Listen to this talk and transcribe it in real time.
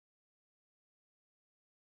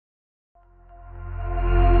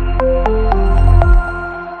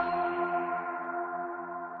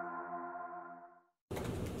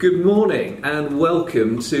Good morning and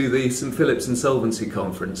welcome to the St Philip's Insolvency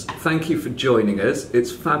Conference. Thank you for joining us.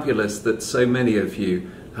 It's fabulous that so many of you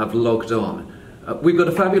have logged on. We've got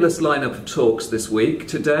a fabulous lineup of talks this week.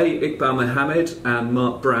 Today, Iqbal Mohammed and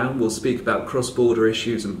Mark Brown will speak about cross-border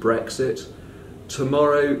issues and Brexit.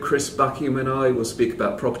 Tomorrow, Chris Buckingham and I will speak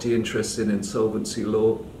about property interests in insolvency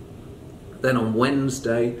law. Then on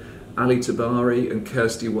Wednesday, Ali Tabari and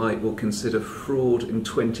Kirsty White will consider fraud in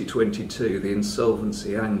 2022, the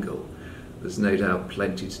insolvency angle. There's no doubt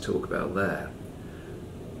plenty to talk about there.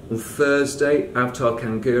 On Thursday, Avtar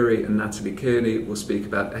Kanguri and Natalie Kearney will speak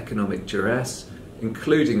about economic duress,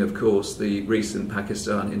 including, of course, the recent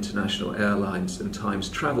Pakistan International Airlines and Times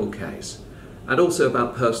travel case, and also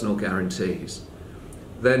about personal guarantees.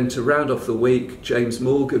 Then, to round off the week, James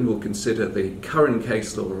Morgan will consider the current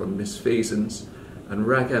case law on misfeasance, and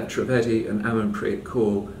Raghav Trivedi and Amanpreet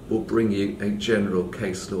Kaur will bring you a general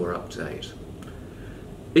case law update.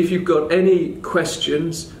 If you've got any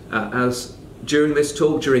questions during this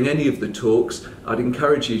talk, during any of the talks, I'd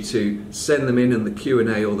encourage you to send them in the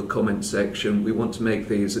Q&A or the comment section. We want to make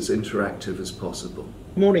these as interactive as possible.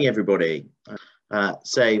 Good morning, everybody.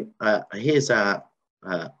 Here's our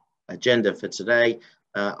agenda for today.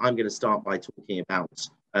 I'm going to start by talking about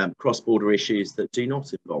cross-border issues that do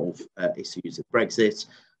not involve issues of Brexit.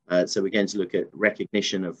 So we're going to look at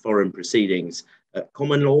recognition of foreign proceedings at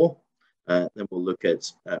common law. Then we'll look at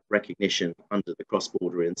recognition under the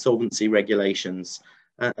cross-border insolvency regulations.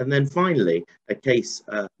 And then finally, a case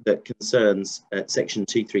that concerns Section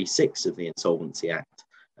 236 of the Insolvency Act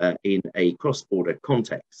in a cross-border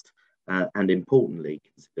context, and importantly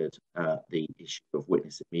considered the issue of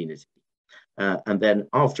witness immunity. And then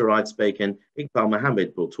after I've spoken, Iqbal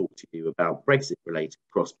Mohammed will talk to you about Brexit-related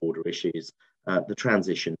cross-border issues, the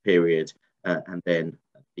transition period, and then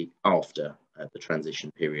after the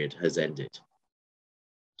transition period has ended.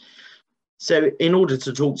 So in order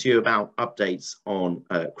to talk to you about updates on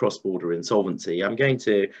cross-border insolvency, I'm going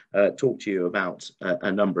to talk to you about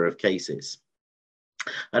a number of cases.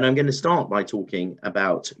 And I'm going to start by talking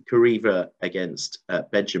about Kuriva against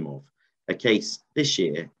Bedjamov, a case this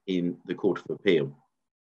year in the Court of Appeal.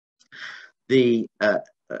 The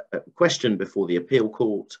question before the appeal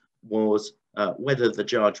court was whether the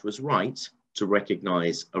judge was right to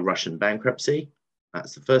recognise a Russian bankruptcy.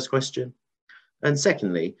 That's the first question. And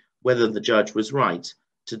secondly, whether the judge was right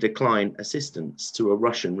to decline assistance to a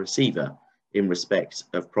Russian receiver in respect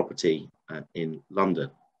of property in London.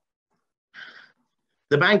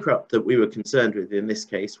 The bankrupt that we were concerned with in this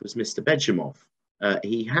case was Mr. Bedjamov.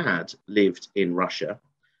 He had lived in Russia,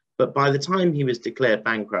 but by the time he was declared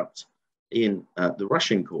bankrupt in the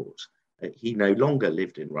Russian court, he no longer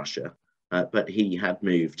lived in Russia, but he had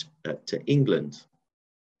moved to England.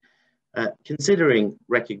 Considering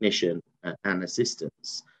recognition and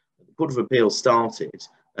assistance, the Court of Appeal started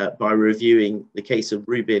by reviewing the case of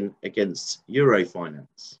Rubin against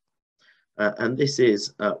Eurofinance. And this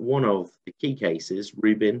is one of the key cases,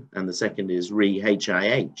 Rubin, and the second is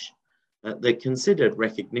Re-HIH. That considered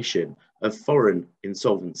recognition of foreign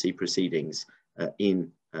insolvency proceedings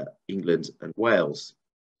in England and Wales.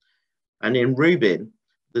 And in Rubin,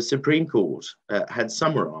 the Supreme Court had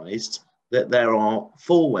summarised that there are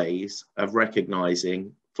 4 ways of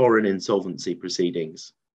recognising foreign insolvency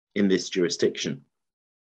proceedings in this jurisdiction.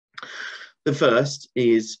 The first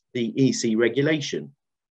is the EC regulation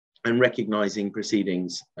and recognising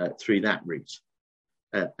proceedings through that route.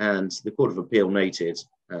 And the Court of Appeal noted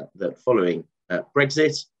that following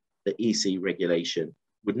Brexit, the EC regulation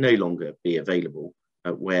would no longer be available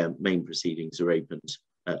where main proceedings are opened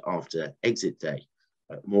after exit day.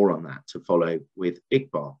 More on that to follow with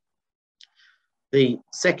Iqbal. The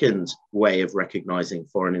second way of recognising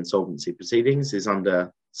foreign insolvency proceedings is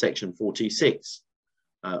under Section 426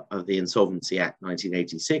 of the Insolvency Act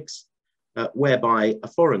 1986, whereby a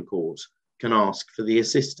foreign court can ask for the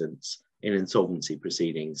assistance in insolvency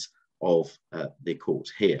proceedings of the court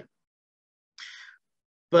here.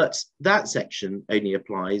 But that section only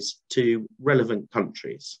applies to relevant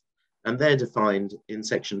countries, and they're defined in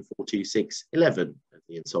Section 426(11) of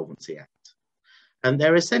the Insolvency Act. And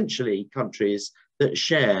they're essentially countries that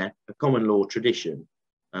share a common law tradition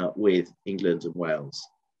with England and Wales.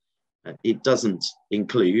 It doesn't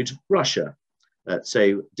include Russia,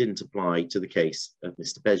 so didn't apply to the case of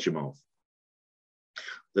Mr. Bedjamov.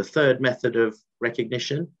 The third method of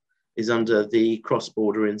recognition is under the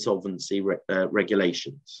cross-border insolvency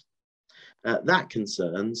regulations. That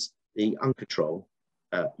concerns the UNCOTROL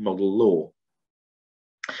model law.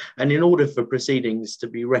 And in order for proceedings to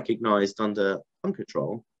be recognised under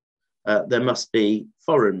UNCOTROL, there must be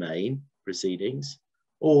foreign main proceedings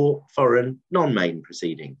or foreign non-main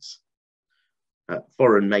proceedings.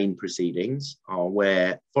 Foreign main proceedings are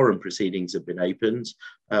where foreign proceedings have been opened,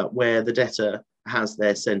 where the debtor has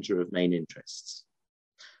their centre of main interests.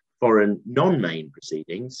 Foreign non-main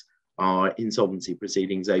proceedings are insolvency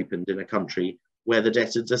proceedings opened in a country where the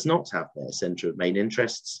debtor does not have their centre of main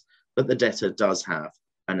interests, but the debtor does have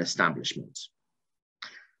an establishment.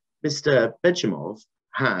 Mr. Bedjamov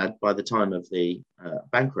had, by the time of the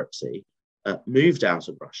bankruptcy, moved out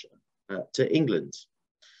of Russia to England.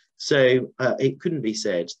 So it couldn't be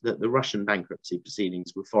said that the Russian bankruptcy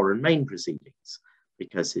proceedings were foreign main proceedings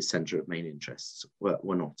because his centre of main interests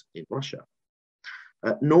were not in Russia.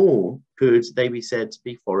 Nor could they be said to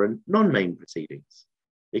be foreign non-main proceedings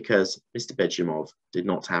because Mr. Bedjamov did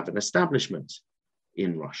not have an establishment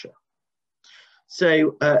in Russia.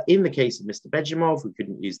 So in the case of Mr. Bedjamov, we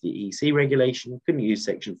couldn't use the EC regulation, couldn't use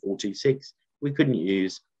section 426, we couldn't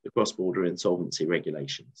use the cross-border insolvency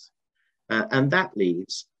regulations. And that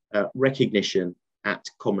leaves recognition at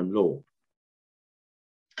common law.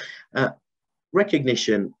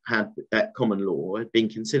 Recognition at common law had been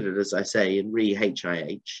considered, as I say, in Re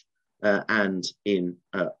HIH and in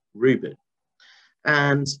Rubin.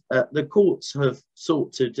 And the courts have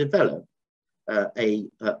sought to develop a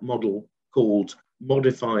model called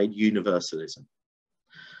modified universalism.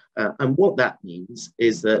 And what that means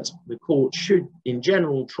is that the court should, in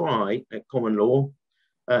general, try at common law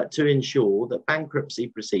to ensure that bankruptcy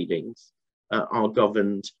proceedings are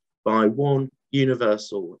governed by one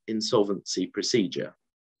universal insolvency procedure,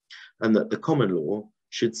 and that the common law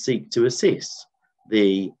should seek to assist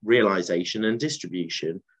the realisation and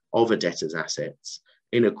distribution of a debtor's assets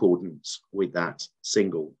in accordance with that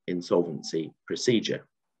single insolvency procedure.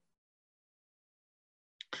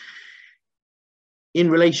 In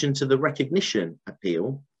relation to the recognition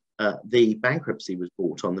appeal, the bankruptcy was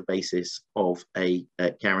brought on the basis of a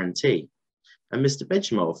guarantee. And Mr.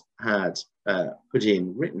 Bedjamov had put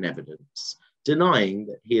in written evidence denying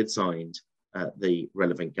that he had signed the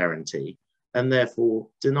relevant guarantee and therefore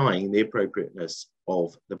denying the appropriateness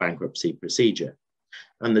of the bankruptcy procedure.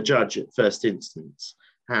 And the judge at first instance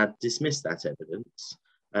had dismissed that evidence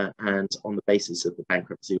and on the basis of the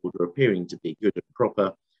bankruptcy order appearing to be good and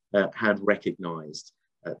proper, had recognised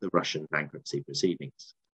the Russian bankruptcy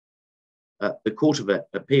proceedings. The Court of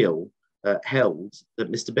Appeal held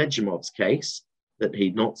that Mr. Bedjamov's case, that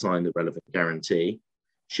he'd not signed the relevant guarantee,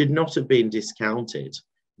 should not have been discounted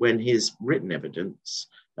when his written evidence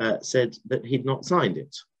said that he'd not signed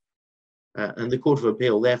it. And the Court of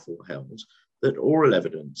Appeal therefore held that oral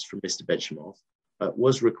evidence from Mr. Bedjamov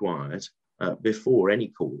was required before any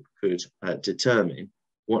court could determine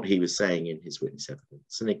what he was saying in his witness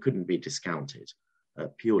evidence, and it couldn't be discounted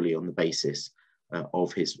purely on the basis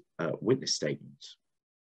of his witness statement.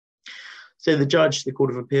 So the judge, the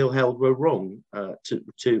Court of Appeal held, was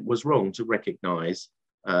wrong to recognise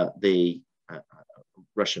the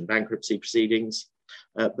Russian bankruptcy proceedings,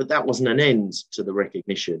 but that wasn't an end to the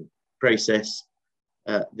recognition process.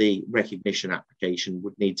 The recognition application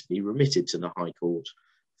would need to be remitted to the High Court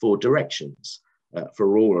for directions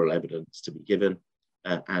for oral evidence to be given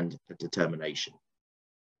and a determination.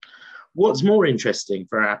 What's more interesting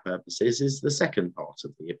for our purposes is the second part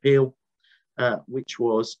of the appeal, which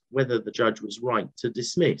was whether the judge was right to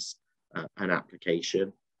dismiss an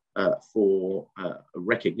application for a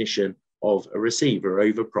recognition of a receiver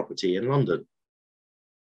over property in London.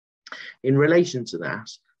 In relation to that,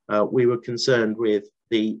 we were concerned with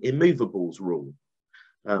the immovables rule,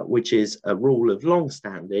 which is a rule of long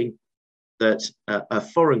standing that a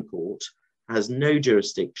foreign court has no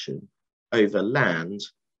jurisdiction over land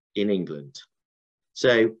in England.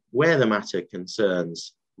 So where the matter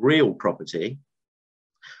concerns real property,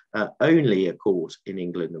 only a court in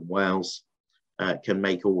England and Wales can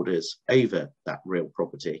make orders over that real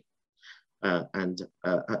property. And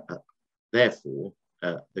therefore,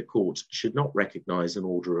 the court should not recognise an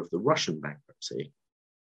order of the Russian bankruptcy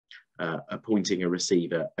appointing a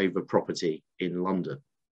receiver over property in London.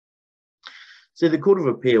 So the Court of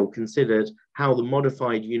Appeal considered how the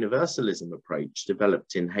modified universalism approach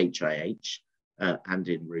developed in HIH and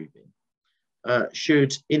in Rubin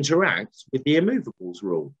should interact with the immovables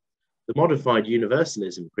rule, the modified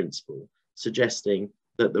universalism principle, suggesting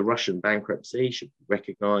that the Russian bankruptcy should be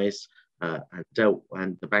recognised and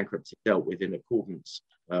the bankruptcy dealt with in accordance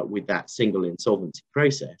with that single insolvency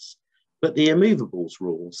process, but the immovables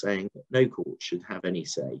rule saying that no court should have any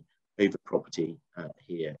say over property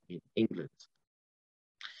here in England.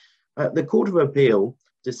 The Court of Appeal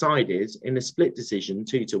decided in a split decision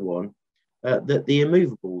 2-1 that the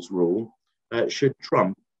immovables rule should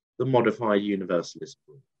trump the modified universalism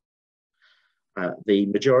rule. the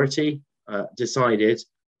majority decided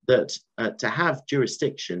that to have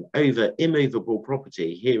jurisdiction over immovable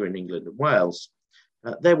property here in England and Wales,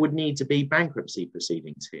 there would need to be bankruptcy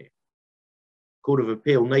proceedings here. Court of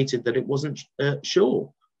Appeal noted that it wasn't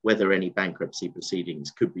sure whether any bankruptcy proceedings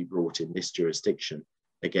could be brought in this jurisdiction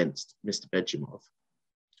against Mr. Bedjimov.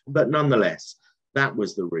 But nonetheless, that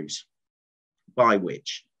was the route by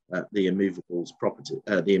which the immovables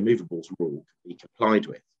rule could be complied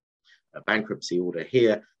with. A bankruptcy order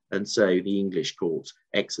here, and so the English court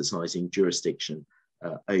exercising jurisdiction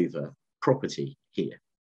over property here.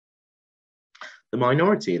 The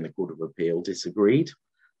minority in the Court of Appeal disagreed,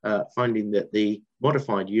 finding that the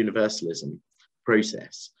modified universalism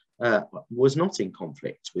process was not in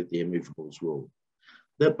conflict with the immovables rule,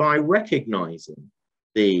 that by recognising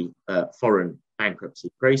the foreign bankruptcy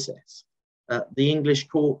process, the English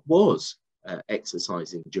court was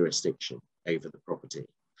exercising jurisdiction over the property,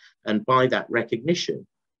 and by that recognition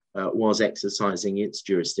was exercising its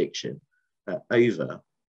jurisdiction over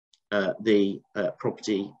the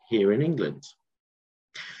property here in England.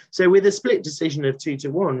 So with a split decision of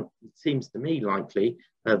 2-1, it seems to me likely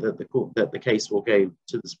that the case will go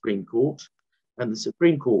to the Supreme Court, and the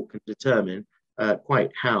Supreme Court can determine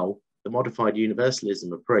quite how the modified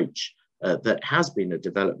universalism approach that has been a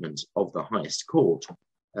development of the highest court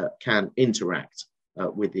can interact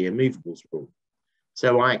with the immovables rule.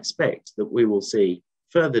 So I expect that we will see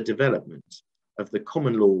further development of the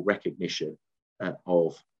common law recognition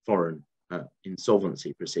of foreign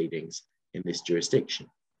insolvency proceedings in this jurisdiction.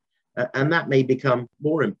 And that may become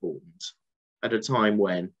more important at a time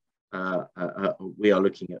when we are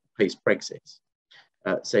looking at post-Brexit.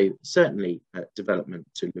 So certainly development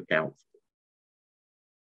to look out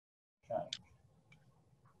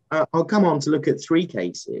for. I'll come on to look at 3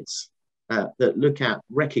 cases that look at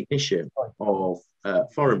recognition of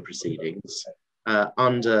foreign proceedings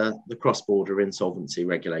under the cross-border insolvency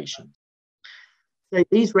regulation. So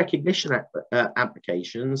these recognition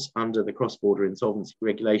applications under the cross-border insolvency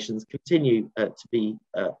regulations continue to be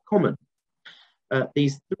common.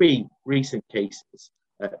 These 3 recent cases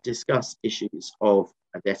discuss issues of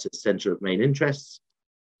a debtor's centre of main interests,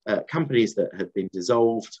 companies that have been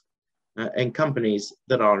dissolved, and companies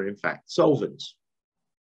that are in fact solvent.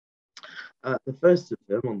 The first of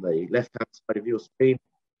them on the left-hand side of your screen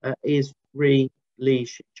is Li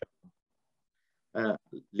Shucheng.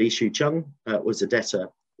 Li Shucheng was a debtor,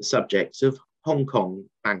 the subject of Hong Kong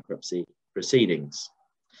bankruptcy proceedings.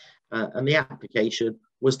 And the application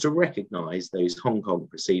was to recognise those Hong Kong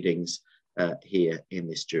proceedings here in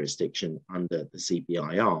this jurisdiction under the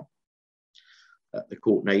CBIR. The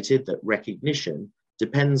court noted that recognition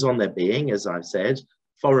depends on there being, as I've said,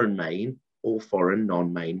 foreign main or foreign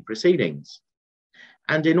non-main proceedings.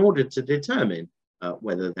 And in order to determine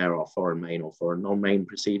whether there are foreign main or foreign non-main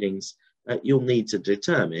proceedings, you'll need to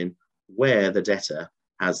determine where the debtor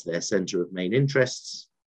has their centre of main interests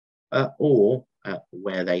or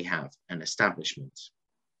where they have an establishment.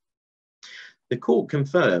 The court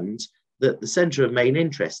confirmed that the centre of main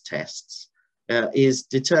interest tests is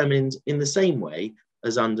determined in the same way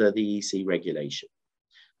as under the EC regulation.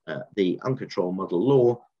 The uncontrolled model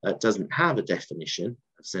law doesn't have a definition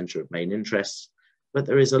of centre of main interests, but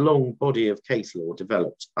there is a long body of case law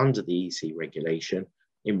developed under the EC regulation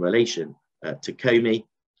in relation to COMI,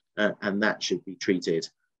 and that should be treated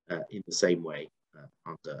in the same way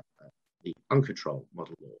under the uncontrolled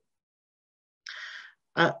model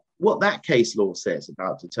law. What that case law says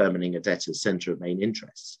about determining a debtor's centre of main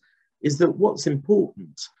interests is that what's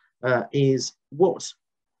important is what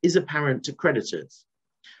is apparent to creditors.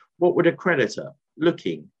 What would a creditor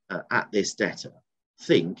looking at this debtor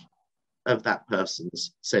think of that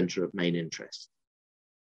person's centre of main interest?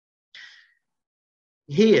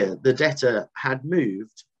 Here, the debtor had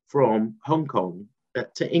moved from Hong Kong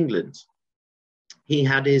to England. He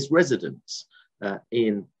had his residence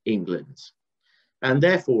in England, and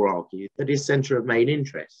therefore argued that his centre of main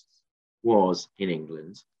interest was in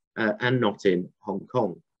England and not in Hong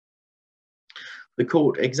Kong. The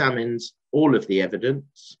court examined all of the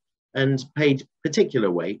evidence and placed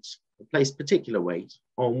particular weight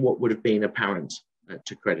on what would have been apparent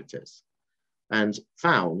to creditors, and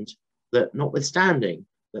found that notwithstanding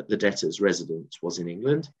that the debtor's residence was in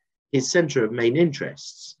England, his centre of main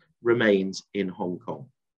interests remained in Hong Kong.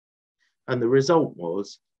 And the result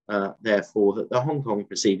was, therefore, that the Hong Kong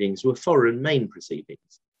proceedings were foreign main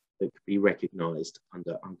proceedings that could be recognised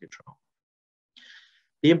under UNCTRA.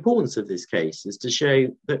 The importance of this case is to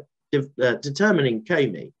show that determining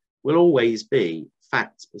COMI will always be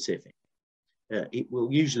fact-specific. It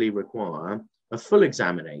will usually require a full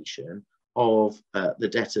examination of the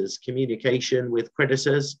debtor's communication with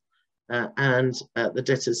creditors and the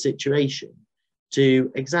debtor's situation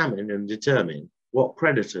to examine and determine what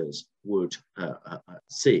creditors would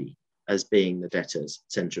see as being the debtor's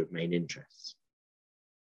centre of main interests.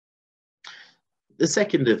 The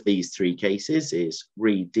second of these three cases is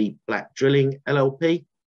Re Deep Black Drilling LLP.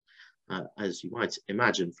 As you might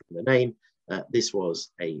imagine from the name, this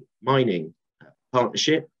was a mining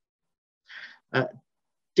partnership.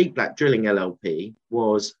 Deep Black Drilling LLP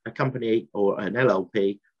was a company or an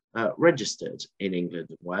LLP registered in England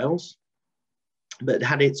and Wales, but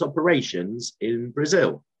had its operations in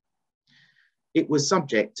Brazil. It was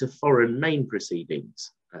subject to foreign main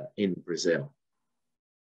proceedings in Brazil.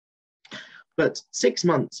 But 6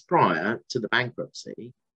 months prior to the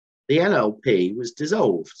bankruptcy, the LLP was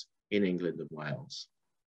dissolved in England and Wales.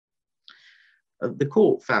 The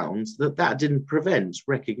court found that that didn't prevent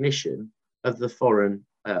recognition of the foreign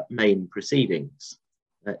main proceedings,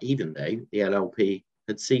 even though the LLP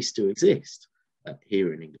had ceased to exist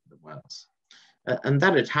here in England and Wales. And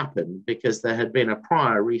that had happened because there had been a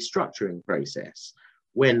prior restructuring process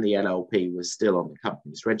when the LLP was still on the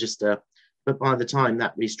company's register. But by the time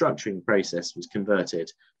that restructuring process was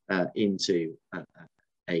converted into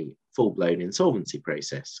a full-blown insolvency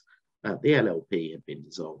process, the LLP had been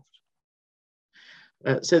dissolved.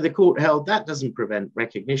 So the court held that doesn't prevent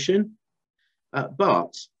recognition,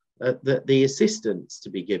 but that the assistance to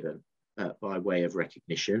be given by way of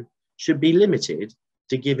recognition should be limited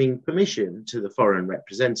to giving permission to the foreign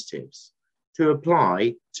representatives to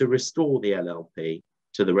apply to restore the LLP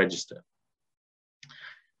to the register.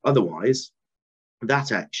 Otherwise,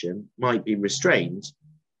 that action might be restrained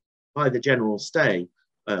by the general stay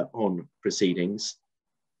on proceedings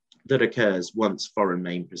that occurs once foreign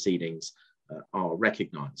main proceedings are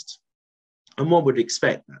recognised. And one would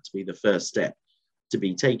expect that to be the first step to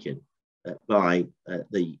be taken by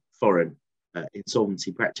the foreign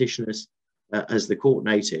insolvency practitioners. As the court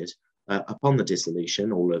noted, upon the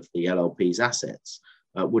dissolution, all of the LLP's assets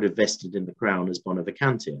would have vested in the Crown as bona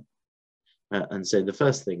vacantia. And so the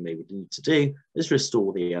first thing they would need to do is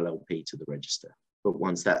restore the LLP to the register. But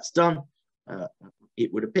once that's done,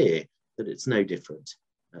 it would appear that it's no different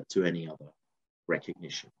to any other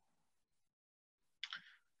recognition.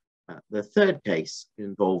 The third case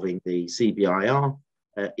involving the CBIR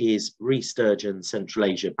is Re Sturgeon Central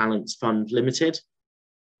Asia Balance Fund Limited.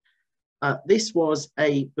 This was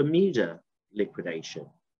a Bermuda liquidation,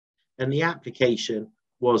 and the application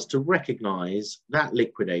was to recognise that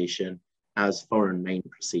liquidation as foreign main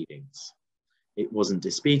proceedings. It wasn't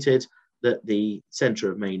disputed that the centre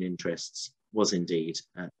of main interests was indeed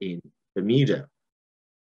in Bermuda.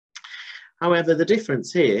 However, the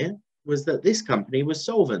difference here was that this company was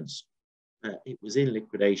solvent. It was in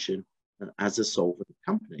liquidation as a solvent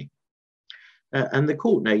company. And the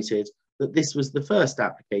court noted that this was the first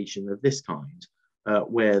application of this kind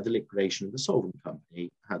where the liquidation of the solvent company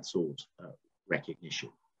had sought recognition.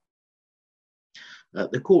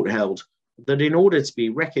 The court held that in order to be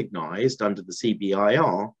recognised under the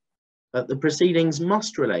CBIR, the proceedings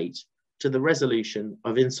must relate to the resolution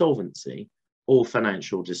of insolvency or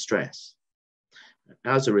financial distress.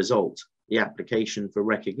 As a result, the application for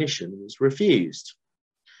recognition was refused.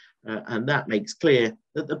 And that makes clear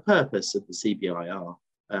that the purpose of the CBIR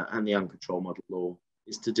and the uncontrolled model law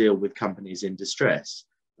is to deal with companies in distress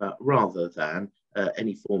rather than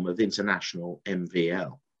any form of international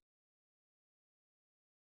MVL.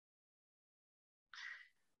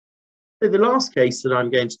 So the last case that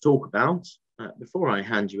I'm going to talk about before I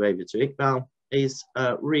hand you over to Iqbal is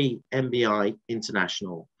Re MBI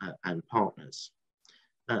International and Partners.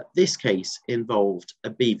 This case involved a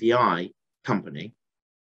BVI company,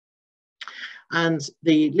 and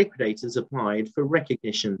the liquidators applied for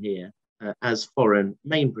recognition here as foreign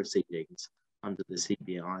main proceedings under the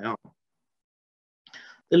CBIR.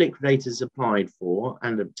 The liquidators applied for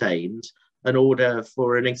and obtained an order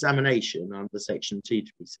for an examination under Section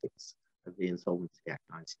 236 of the Insolvency Act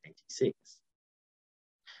 1986.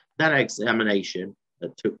 That examination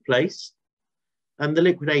took place, and the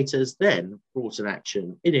liquidators then brought an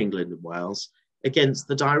action in England and Wales against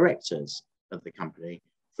the directors of the company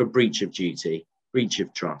for breach of duty, breach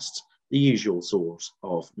of trust, the usual sort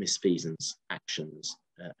of misfeasance actions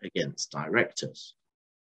against directors.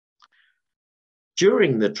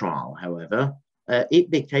 During the trial, however,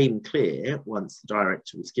 it became clear, once the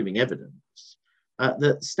director was giving evidence,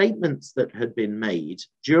 that statements that had been made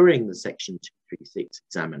during the Section 236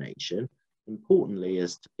 examination, importantly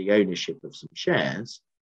as to the ownership of some shares,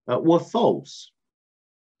 were false.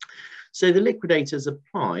 So the liquidators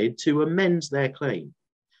applied to amend their claim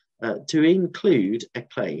to include a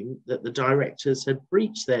claim that the directors had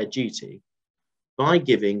breached their duty by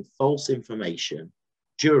giving false information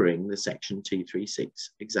during the Section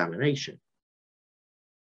 236 examination.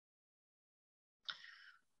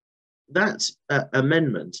 That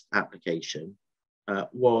amendment application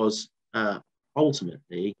was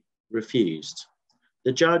ultimately refused.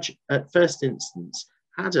 The judge at first instance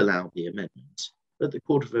had allowed the amendment, but the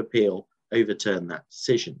Court of Appeal overturned that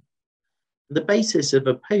decision. The basis of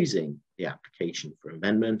opposing the application for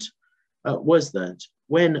amendment was that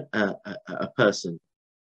when a person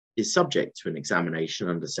is subject to an examination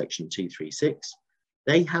under Section 236,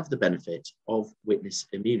 they have the benefit of witness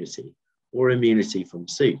immunity or immunity from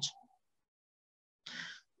suit.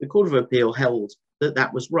 The Court of Appeal held that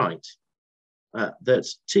that was right, that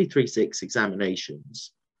 236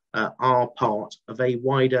 examinations are part of a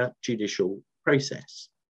wider judicial process.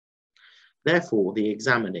 Therefore, the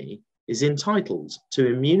examinee is entitled to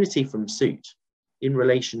immunity from suit in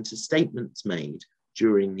relation to statements made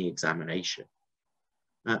during the examination.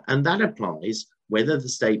 And that applies whether the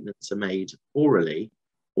statements are made orally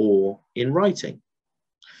or in writing.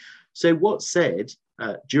 So what's said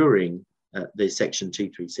during the Section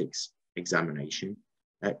 236 examination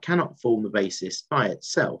cannot form the basis by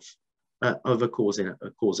itself of a cause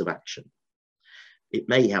of action. It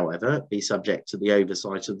may, however, be subject to the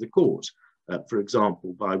oversight of the court, for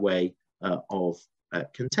example, by way of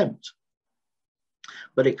contempt.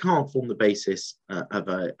 But it can't form the basis of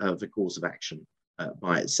a cause of action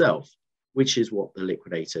by itself, which is what the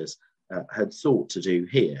liquidators had sought to do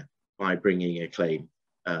here by bringing a claim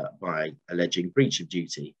by alleging breach of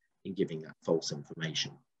duty in giving that false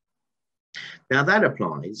information. Now that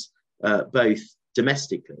applies both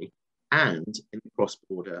domestically and in the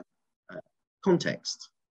cross-border context.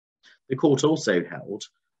 The court also held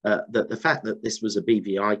that the fact that this was a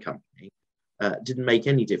BVI company didn't make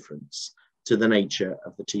any difference to the nature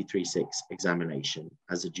of the 236 examination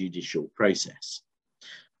as a judicial process.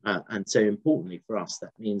 And so importantly for us,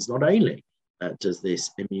 that means not only does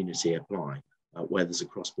this immunity apply where there's a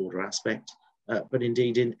cross-border aspect, but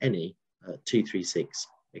indeed in any 236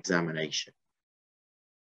 examination.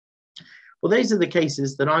 Well, those are the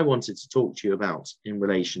cases that I wanted to talk to you about in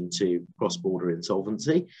relation to cross-border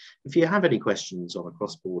insolvency. If you have any questions on a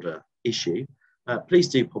cross-border issue, please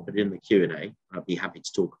do pop it in the Q&A. I'll be happy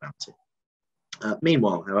to talk about it.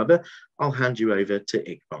 Meanwhile, however, I'll hand you over to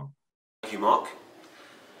Iqbal. Thank you, Mark.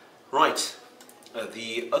 Right,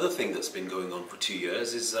 the other thing that's been going on for 2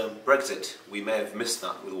 years is Brexit. We may have missed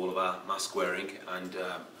that with all of our mask wearing and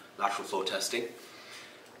lateral flow testing.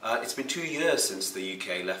 It's been 2 years since the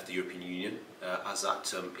UK left the European Union, as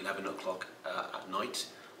at 11 o'clock at night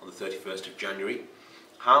on the 31st of January.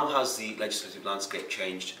 How has the legislative landscape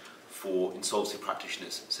changed for insolvency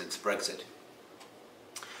practitioners since Brexit?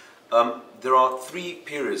 There are 3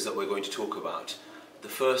 periods that we're going to talk about. The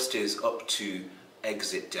first is up to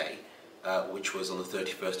exit day, which was on the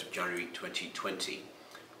 31st of January 2020.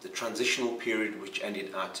 The transitional period, which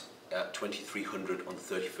ended at 2300 on the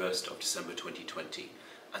 31st of December 2020.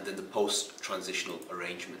 And then the post-transitional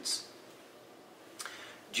arrangements.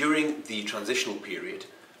 During the transitional period,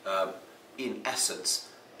 in essence,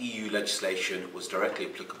 EU legislation was directly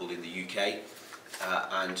applicable in the UK,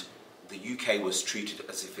 and the UK was treated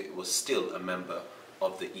as if it was still a member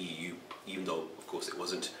of the EU, even though, of course, it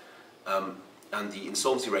wasn't. And the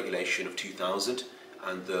Insolvency Regulation of 2000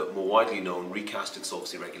 and the more widely known recast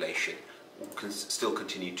Insolvency Regulation still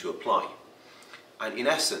continue to apply. And in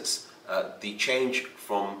essence, the change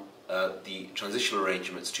from the transitional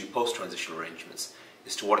arrangements to post-transitional arrangements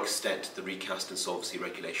is to what extent the recast insolvency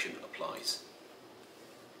regulation applies.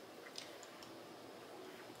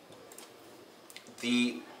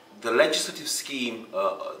 The legislative scheme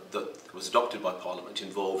that was adopted by Parliament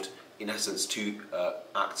involved, in essence, 2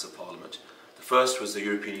 acts of Parliament. The first was the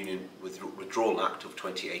European Union Withdrawal Act of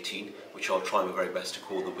 2018, which I'll try my very best to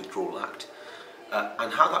call the Withdrawal Act.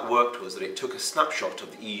 And how that worked was that it took a snapshot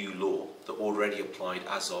of the EU law that already applied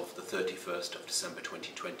as of the 31st of December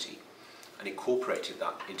 2020 and incorporated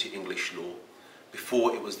that into English law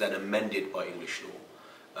before it was then amended by English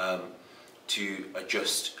law to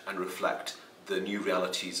adjust and reflect the new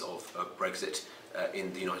realities of Brexit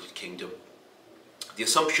in the United Kingdom. The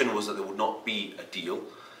assumption was that there would not be a deal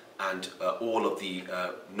and all of the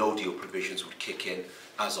no-deal provisions would kick in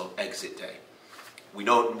as of exit day. We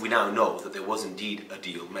now know that there was indeed a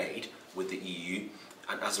deal made with the EU,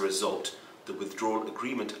 and as a result, the Withdrawal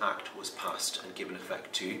Agreement Act was passed and giving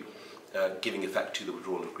effect to the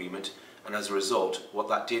withdrawal agreement. And as a result, what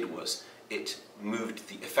that did was it moved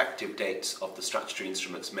the effective dates of the statutory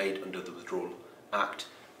instruments made under the Withdrawal Act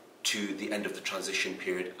to the end of the transition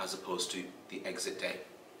period as opposed to the exit day.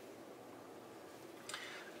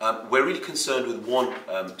 We're really concerned with one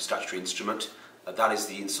statutory instrument, that is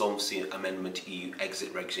the Insolvency Amendment EU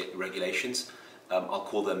Exit Regulations. I'll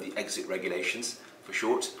call them the Exit Regulations for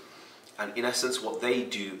short. And in essence, what they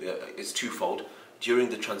do is twofold. During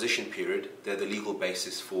the transition period, they're the legal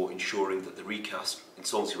basis for ensuring that the recast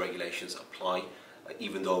insolvency regulations apply,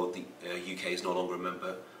 even though the UK is no longer a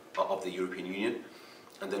member of the European Union.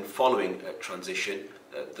 And then following transition,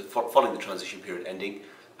 following the transition period ending,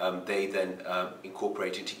 they then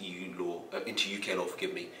incorporate into UK law,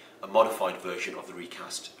 a modified version of the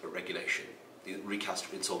recast regulation, the recast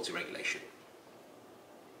insolvency regulation.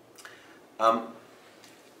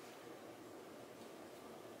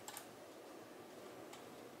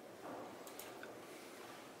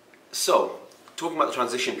 So, talking about the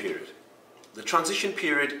transition period. The transition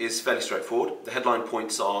period is fairly straightforward. The headline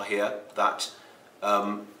points are here that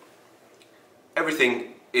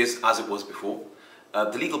everything is as it was before.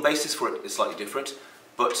 The legal basis for it is slightly different,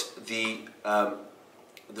 but the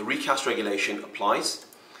recast regulation applies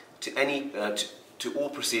to any to all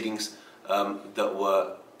proceedings that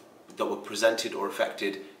were presented or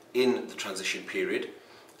effected in the transition period,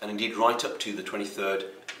 and indeed right up to the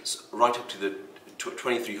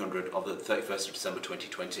 2300 of the 31st of December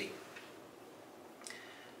 2020.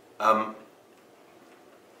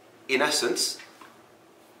 In essence,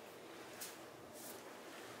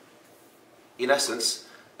 the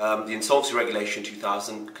Insolvency Regulation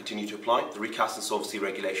 2000 continued to apply, the Recast Insolvency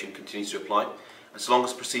Regulation continues to apply, and so long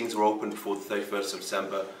as proceedings were open before the 31st of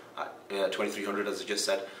December 2300, as I just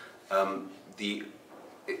said,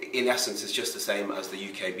 in essence it's just the same as the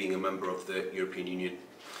UK being a member of the European Union.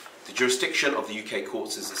 The jurisdiction of the UK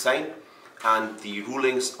courts is the same, and the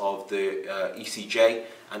rulings of the ECJ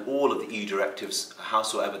and all of the EU directives,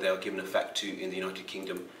 howsoever they are given effect to in the United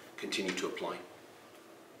Kingdom, continue to apply.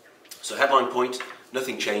 So headline point,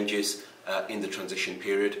 nothing changes in the transition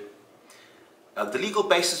period. The legal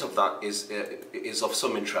basis of that is of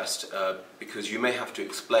some interest because you may have to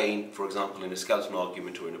explain, for example, in a skeleton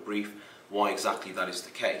argument or in a brief, why exactly that is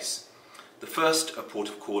the case. The first port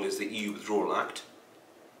of call is the EU Withdrawal Act.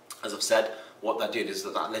 As I've said, what that did is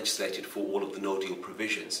that legislated for all of the no-deal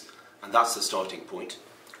provisions, and that's the starting point.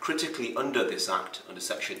 Critically, under this Act, under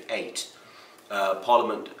Section 8,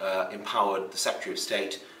 Parliament empowered the Secretary of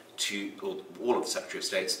State or all of the Secretary of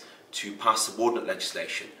States to pass subordinate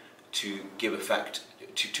legislation to give effect,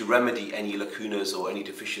 to remedy any lacunas or any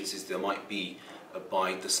deficiencies there might be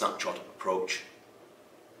by the snapshot approach.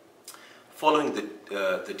 Following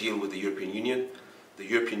the deal with the European Union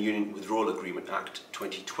Withdrawal Agreement Act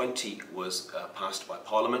 2020 was passed by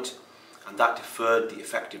Parliament, and that deferred the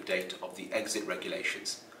effective date of the exit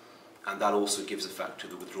regulations, and that also gives effect to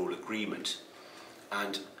the withdrawal agreement.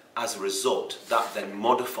 And as a result, that then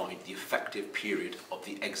modified the effective period of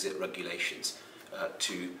the exit regulations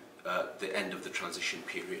to the end of the transition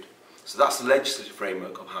period. So that's the legislative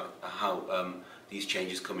framework of how these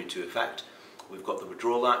changes come into effect. We've got the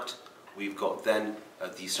Withdrawal Act, we've got then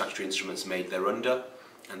the statutory instruments made thereunder,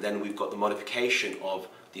 and then we've got the modification of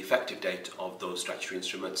the effective date of those statutory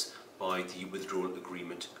instruments by the Withdrawal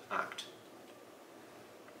Agreement Act.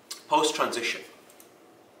 Post-transition.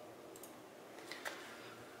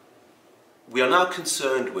 We are now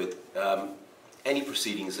concerned with any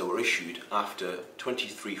proceedings that were issued after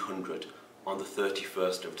 2300 on the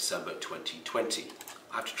 31st of December 2020.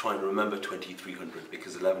 I have to try and remember 2300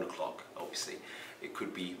 because 11 o'clock, obviously, it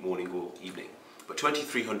could be morning or evening. But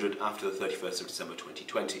 2300 after the 31st of December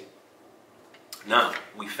 2020. Now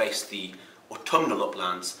we face the autumnal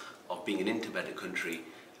uplands of being an independent country,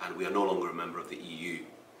 and we are no longer a member of the EU.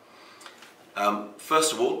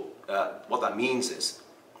 First of all, what that means is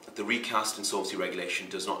that the recast insolvency regulation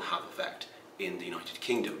does not have effect in the United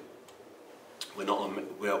Kingdom. We are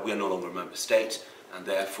no longer a member state, and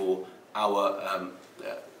therefore our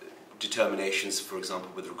determinations, for example,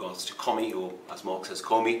 with regards to COMI, or as Mark says,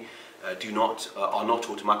 COMI, are not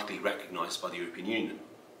automatically recognised by the European Union.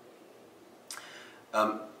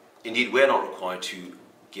 Indeed, we are not required to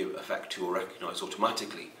give effect to or recognise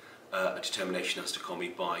automatically a determination as to COMI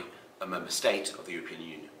by a member state of the European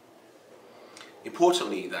Union.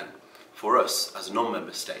 Importantly then, for us as a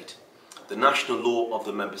non-member state, the national law of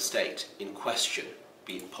the member state in question,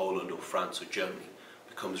 be it Poland or France or Germany,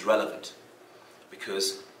 becomes relevant,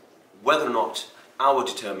 because whether or not our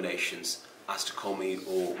determinations as to COMI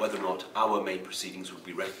or whether or not our main proceedings would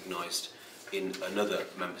be recognised in another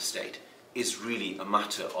member state is really a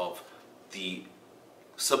matter of the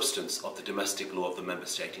substance of the domestic law of the member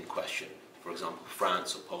state in question, for example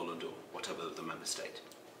France or Poland or whatever the member state.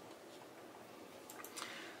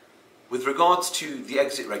 With regards to the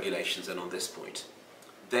exit regulations then on this point,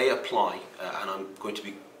 they apply, and I'm going to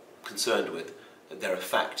be concerned with their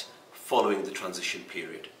effect following the transition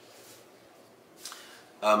period.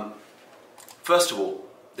 First of all,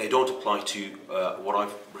 they don't apply to what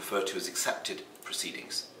I've referred to as accepted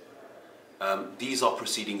proceedings. These are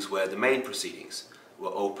proceedings where the main proceedings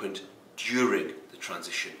were opened during the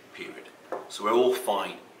transition period. So we're all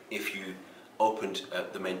fine if you opened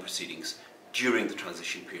the main proceedings during the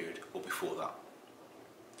transition period or before that.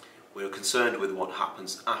 We're concerned with what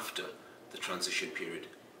happens after the transition period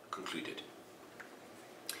concluded.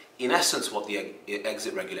 In essence, what the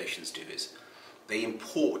exit regulations do is they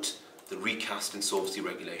import the recast insolvency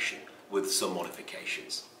regulation with some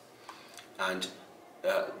modifications. And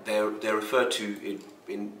they're referred to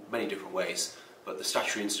in many different ways, but the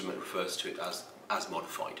statutory instrument refers to it as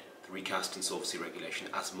modified, the recast insolvency regulation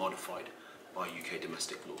as modified by UK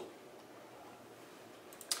domestic law.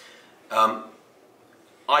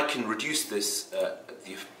 I can reduce this,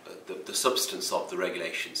 the substance of the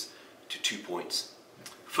regulations to 2 points.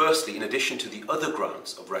 Firstly, in addition to the other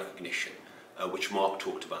grounds of recognition, which Mark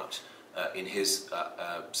talked about in his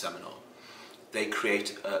seminar, they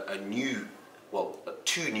create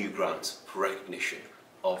two new grounds for recognition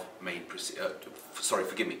of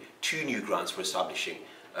two new grounds for establishing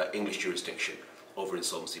English jurisdiction over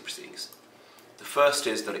insolvency proceedings. The first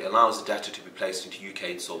is that it allows the debtor to be placed into UK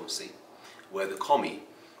insolvency, where the commie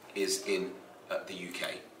is in the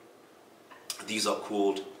UK. These are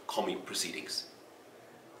called commie proceedings.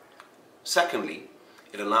 Secondly,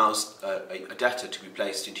 it allows a debtor to be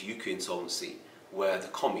placed into UK insolvency where the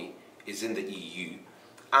commie is in the EU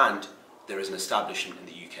and there is an establishment in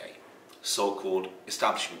the UK, so-called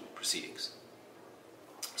establishment proceedings.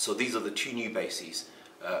 So these are the two new bases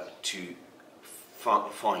to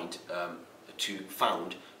found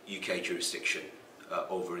UK jurisdiction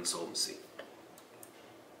over insolvency.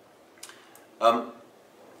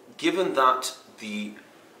 Given that the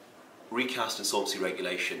recast insolvency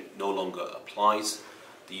regulation no longer applies,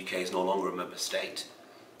 the UK is no longer a member state,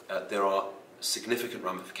 there are significant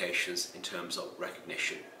ramifications in terms of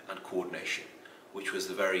recognition and coordination, which was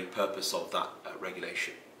the very purpose of that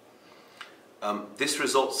regulation. This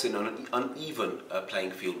results in an uneven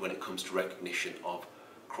playing field when it comes to recognition of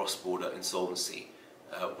cross-border insolvency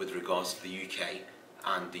with regards to the UK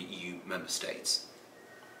and the EU member states.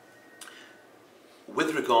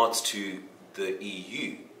 With regards to the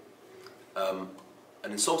EU, an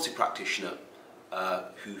insolvency practitioner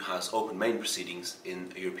who has open main proceedings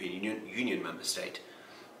in a European Union member state,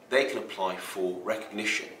 they can apply for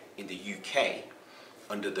recognition in the UK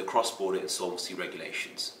under the cross-border insolvency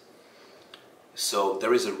regulations. So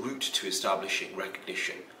there is a route to establishing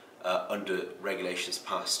recognition under regulations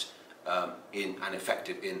passed and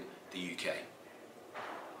effective in the UK.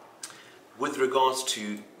 With regards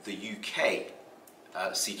to the UK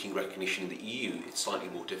seeking recognition in the EU, it's slightly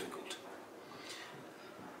more difficult.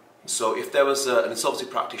 So if there was an insolvency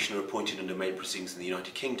practitioner appointed under main proceedings in the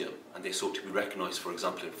United Kingdom and they sought to be recognised, for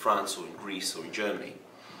example, in France or in Greece or in Germany,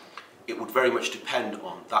 it would very much depend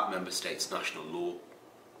on that member state's national law,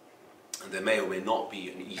 and there may or may not be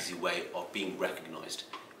an easy way of being recognised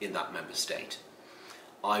in that member state.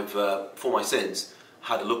 I've, for my sins,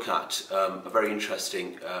 had a look at a very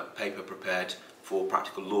interesting paper prepared for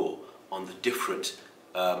Practical Law on the different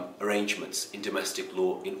arrangements in domestic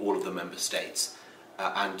law in all of the member states.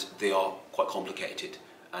 And they are quite complicated,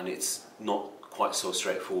 and it's not quite so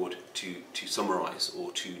straightforward to summarise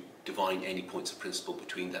or to divine any points of principle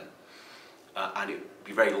between them. And it would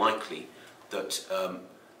be very likely that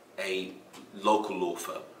a local law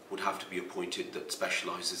firm would have to be appointed that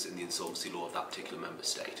specialises in the insolvency law of that particular member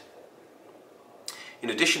state. In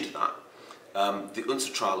addition to that, the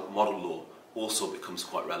UNCITRAL model law also becomes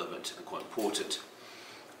quite relevant and quite important.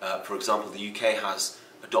 For example, the UK has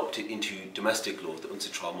adopted into domestic law the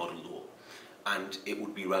UNCITRAL model law, and it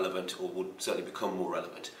would be relevant, or would certainly become more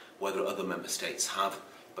relevant, whether other member states have,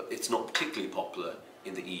 but it's not particularly popular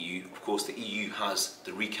in the EU. Of course, the EU has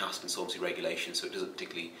the recast insolvency regulation, so it doesn't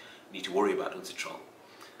particularly need to worry about UNCITRAL,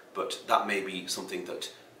 but that may be something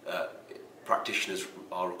that practitioners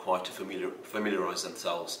are required to familiarise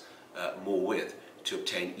themselves more with to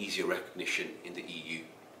obtain easier recognition in the EU.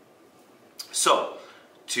 So,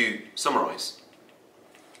 to summarise,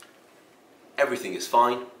 everything is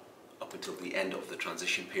fine up until the end of the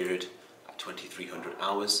transition period at 2300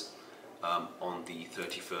 hours on the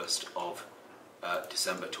 31st of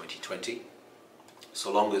December 2020.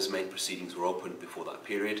 So long as main proceedings were open before that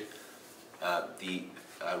period, the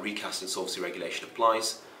recast insolvency regulation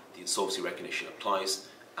applies, the insolvency recognition applies,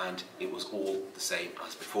 and it was all the same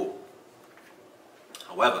as before.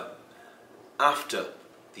 However, after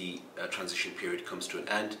the transition period comes to an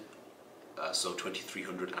end, so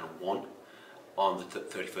 2301 on the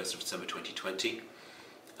 31st of December 2020,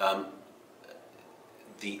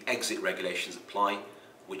 the exit regulations apply,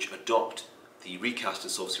 which adopt the recast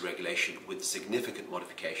insolvency regulation with significant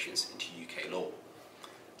modifications into UK law.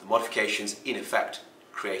 The modifications, in effect,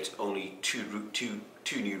 create only two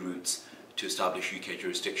new routes to establish UK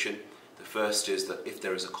jurisdiction. The first is that if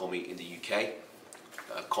there is a commie in the UK,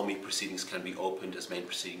 commie proceedings can be opened as main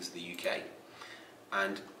proceedings in the UK.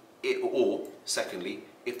 Or, secondly,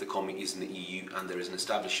 if the commie is in the EU and there is an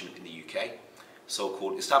establishment in the UK,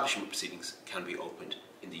 so-called establishment proceedings can be opened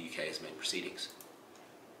in the UK as main proceedings.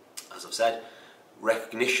 As I've said,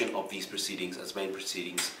 recognition of these proceedings as main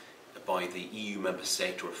proceedings by the EU member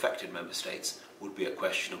state or affected member states would be a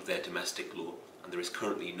question of their domestic law, and there is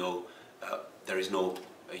currently no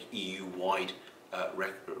EU-wide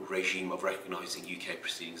regime of recognising UK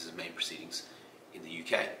proceedings as main proceedings in the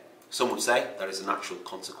UK. Some would say that is a natural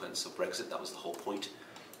consequence of Brexit, that was the whole point,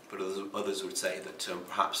 but others would say that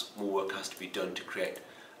perhaps more work has to be done to create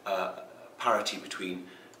parity between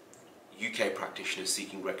UK practitioners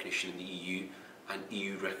seeking recognition in the EU and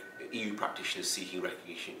EU practitioners seeking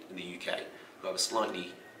recognition in the UK, who have a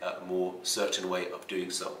slightly more certain way of doing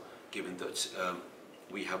so, given that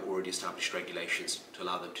we have already established regulations to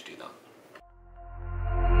allow them to do that.